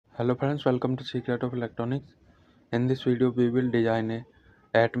Hello friends, welcome to Secret of Electronics. In this video we will design a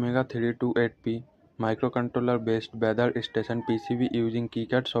Atmega328P microcontroller based weather station PCB using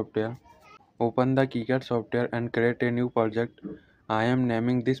KiCad software. Open the KiCad software and create a new project. I am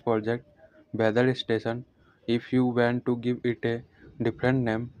naming this project weather station. If you want to give it a different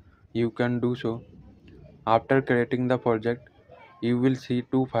name, you can do so. After creating the project, you will see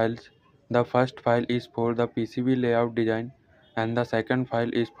two files. The first file is for the PCB layout design and the second file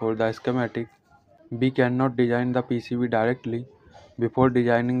is for the schematic. We cannot design the PCB directly. Before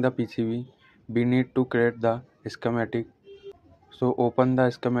designing the PCB, we need to create the schematic. So open the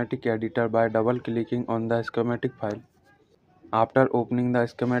schematic editor by double clicking on the schematic file. After opening the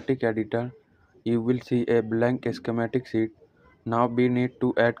schematic editor, you will see a blank schematic sheet. Now we need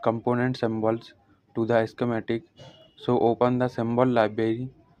to add component symbols to the schematic. So open the symbol library.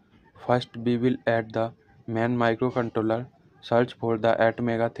 First we will add the main microcontroller. Search for the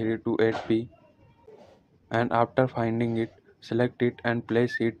Atmega328P and after finding it, select it and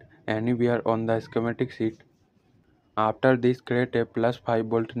place it anywhere on the schematic sheet. After this, create a plus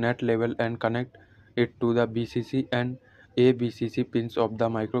 5V net level and connect it to the VCC and AVCC pins of the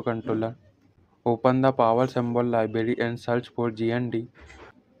microcontroller. Open the power symbol library and search for GND.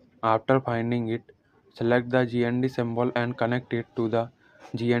 After finding it, select the GND symbol and connect it to the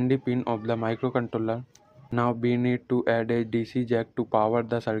GND pin of the microcontroller. Now we need to add a DC jack to power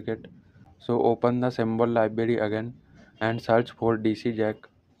the circuit. So open the symbol library again and search for DC jack.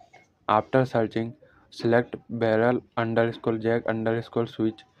 After searching, select barrel underscore jack underscore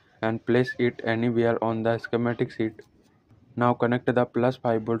switch and place it anywhere on the schematic sheet. Now connect the plus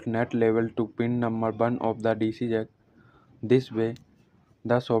 5V net level to pin number 1 of the DC jack. This way,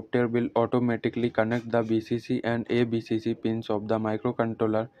 the software will automatically connect the VCC and AVCC pins of the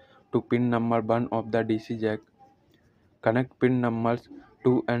microcontroller to pin number 1 of the DC jack. Connect pin numbers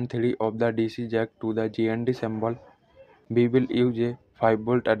 2 and 3 of the DC jack to the GND symbol. We will use a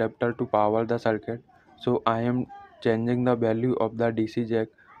 5V adapter to power the circuit, so I am changing the value of the DC jack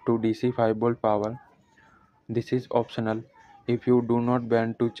to DC 5V power. This is optional. If you do not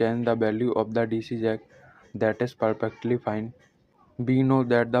want to change the value of the DC jack, that is perfectly fine. We know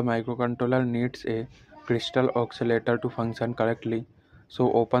that the microcontroller needs a crystal oscillator to function correctly, so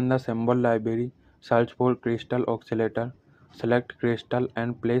open the symbol library, search for crystal oscillator, select crystal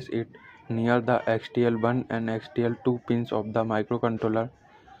and place it near the XTL1 and XTL2 pins of the microcontroller.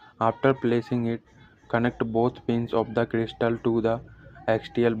 After placing it, connect both pins of the crystal to the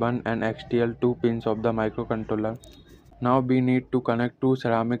XTL1 and XTL2 pins of the microcontroller. Now we need to connect two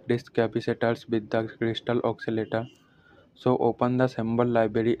ceramic disc capacitors with the crystal oscillator. So open the symbol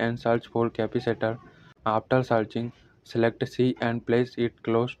library and search for capacitor. After searching, select C and place it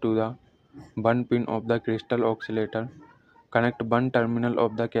close to the 1 pin of the crystal oscillator. Connect one terminal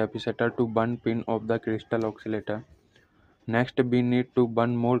of the capacitor to one pin of the crystal oscillator. Next we need to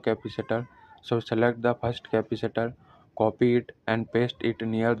one more capacitor. So select the first capacitor, copy it and paste it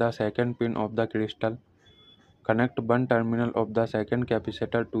near the second pin of the crystal. Connect one terminal of the second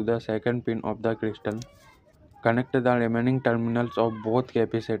capacitor to the second pin of the crystal. Connect the remaining terminals of both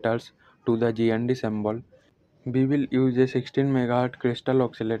capacitors to the GND symbol. We will use a 16 MHz crystal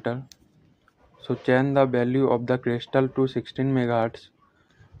oscillator. So change the value of the crystal to 16 MHz.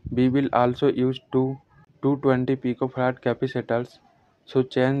 We will also use two 220 picofarad capacitors. So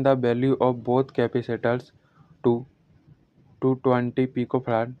change the value of both capacitors to 220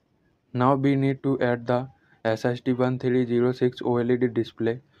 picofarad. Now we need to add the SSD1306 OLED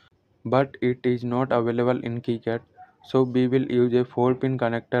display, but it is not available in KiCad, so we will use a 4-pin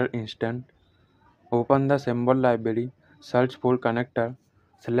connector instead. Open the symbol library, search for connector,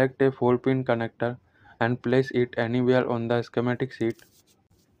 select a 4-pin connector and place it anywhere on the schematic sheet.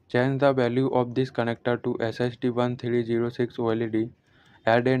 Change the value of this connector to SSD1306 OLED.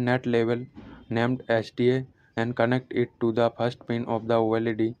 Add a net label named SDA and connect it to the first pin of the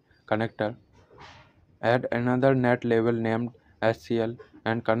OLED connector. Add another net label named SCL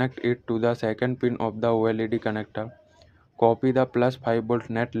and connect it to the second pin of the OLED connector. Copy the plus 5V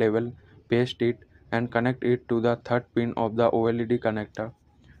net label, paste it and connect it to the third pin of the OLED connector.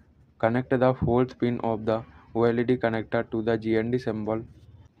 Connect the fourth pin of the OLED connector to the GND symbol.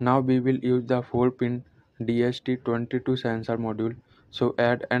 Now we will use the 4-pin DHT22 sensor module. So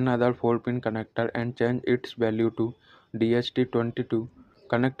add another 4-pin connector and change its value to DHT22.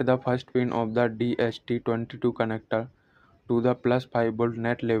 Connect the first pin of the DHT22 connector to the plus 5V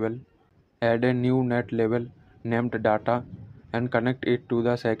net level. Add a new net level named data and connect it to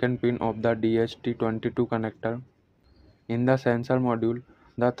the second pin of the DHT22 connector. In the sensor module,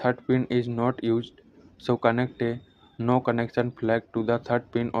 the third pin is not used, so connect a no connection flag to the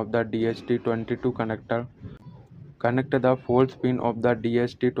third pin of the DHT22 connector. Connect the fourth pin of the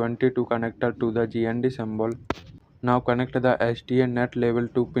DHT22 connector to the GND symbol. Now connect the STA net level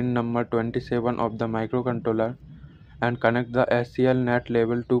to pin number 27 of the microcontroller and connect the SCL net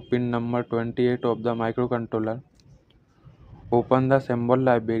level to pin number 28 of the microcontroller. Open the symbol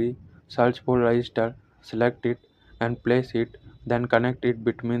library, search for register, select it and place it, then connect it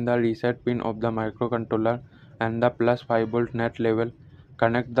between the reset pin of the microcontroller and the plus 5V net level.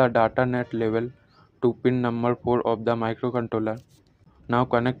 Connect the data net level to pin number 4 of the microcontroller. Now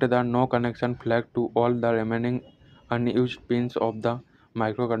connect the no connection flag to all the remaining unused pins of the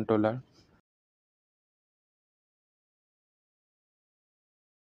microcontroller.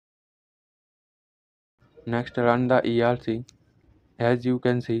 Next run the ERC. As you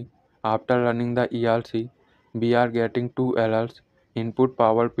can see, after running the ERC, we are getting two errors: input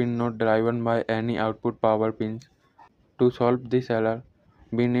power pin not driven by any output power pins. To solve this error,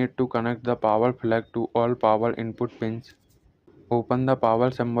 we need to connect the power flag to all power input pins. Open the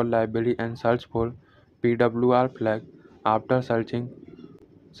power symbol library and search for PWR flag. After searching,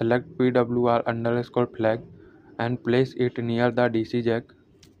 select PWR underscore flag and place it near the DC jack.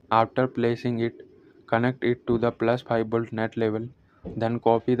 After placing it, connect it to the plus 5V net level. Then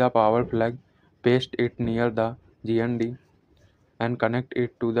copy the power flag, paste it near the GND and connect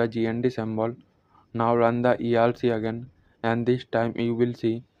it to the GND symbol. Now run the ERC again and this time you will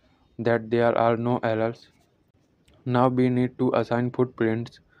see that there are no errors. Now we need to assign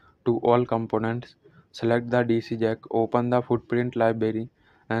footprints to all components. Select the DC jack, open the footprint library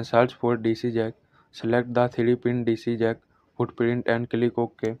and search for DC jack. Select the 3-pin DC jack footprint and click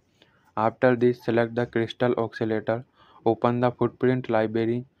OK. After this, select the crystal oscillator, open the footprint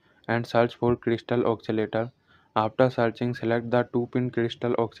library and search for crystal oscillator. After searching, select the 2-pin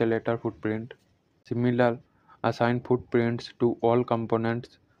crystal oscillator footprint. Similar, assign footprints to all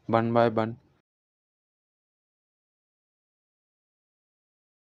components one by one.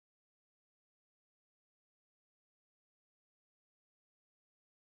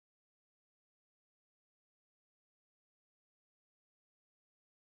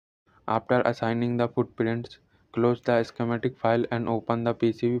 After assigning the footprints, close the schematic file and open the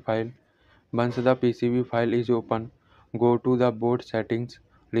PCB file. Once the PCB file is open, go to the board settings,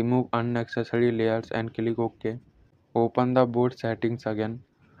 remove unnecessary layers and click OK. Open the board settings again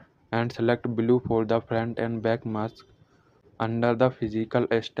and select blue for the front and back mask. Under the physical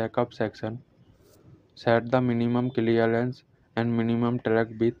stack up section, set the minimum clearance and minimum track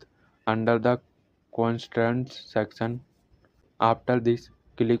width under the constraints section. After this,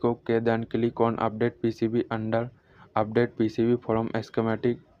 click OK, then click on Update PCB under Update PCB from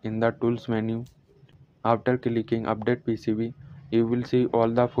Schematic in the Tools menu. After clicking Update PCB, you will see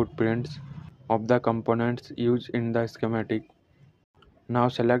all the footprints of the components used in the schematic. Now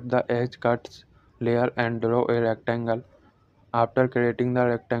select the edge cuts layer and draw a rectangle. After creating the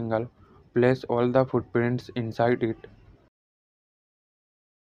rectangle, place all the footprints inside it.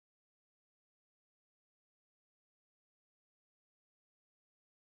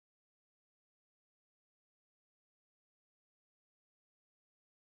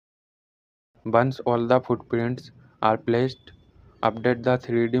 Once all the footprints are placed, update the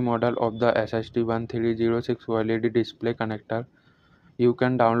 3D model of the SST1306 OLED display connector. You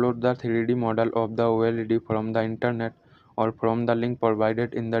can download the 3D model of the OLED from the internet or from the link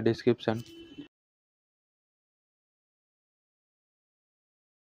provided in the description.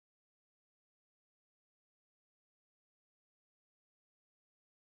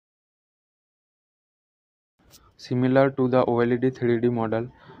 Similar to the OLED 3D model,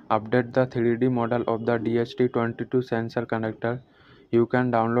 update the 3D model of the DHT22 sensor connector. You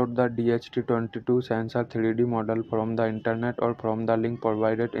can download the DHT22 sensor 3D model from the internet or from the link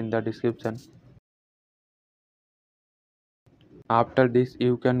provided in the description. After this,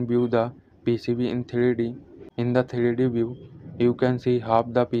 you can view the PCB in 3D. In the 3D view, you can see how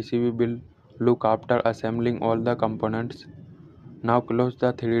the PCB will look after assembling all the components. Now close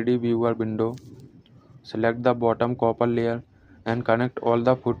the 3D viewer window. Select the bottom copper layer and connect all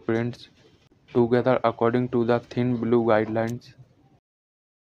the footprints together according to the thin blue guidelines.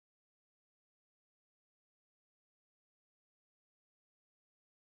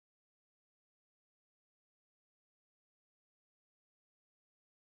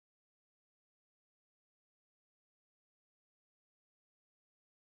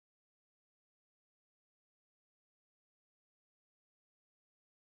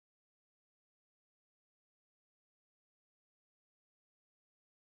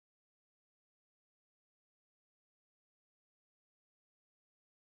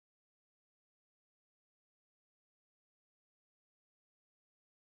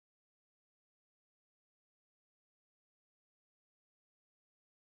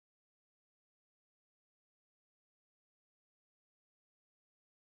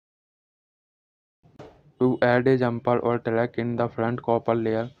 To add a jumper or track in the front copper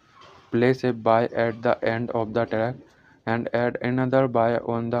layer, place a by at the end of the track and add another by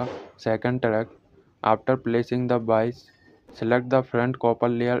on the second track. After placing the buys, select the front copper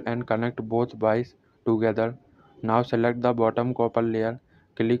layer and connect both buys together. Now select the bottom copper layer,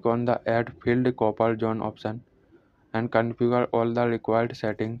 click on the Add Filled Copper Zone option and configure all the required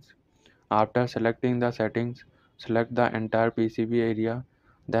settings. After selecting the settings, select the entire PCB area,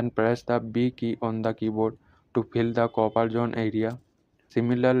 then press the B key on the keyboard to fill the copper zone area.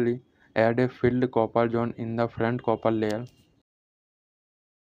 Similarly, add a filled copper zone in the front copper layer.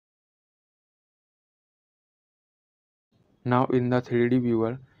 Now in the 3D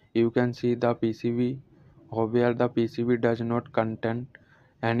viewer, you can see the PCB where the PCB does not contain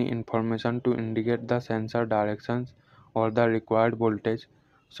any information to indicate the sensor directions or the required voltage.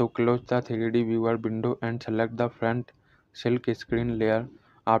 So close the 3D viewer window and select the front silk screen layer.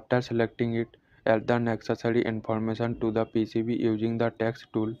 After selecting it, add the necessary information to the PCB using the text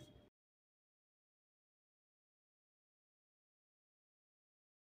tool.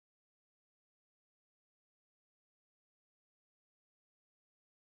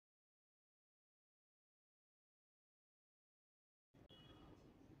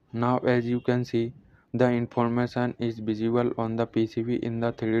 Now as you can see, the information is visible on the PCB in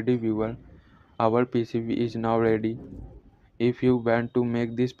the 3D viewer. Our PCB is now ready. If you want to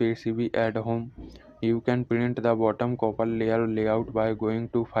make this PCB at home, you can print the bottom copper layer layout by going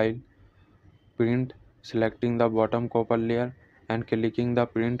to File, Print, selecting the bottom copper layer and clicking the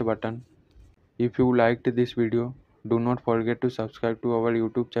print button. If you liked this video, do not forget to subscribe to our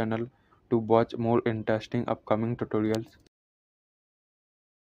YouTube channel to watch more interesting upcoming tutorials.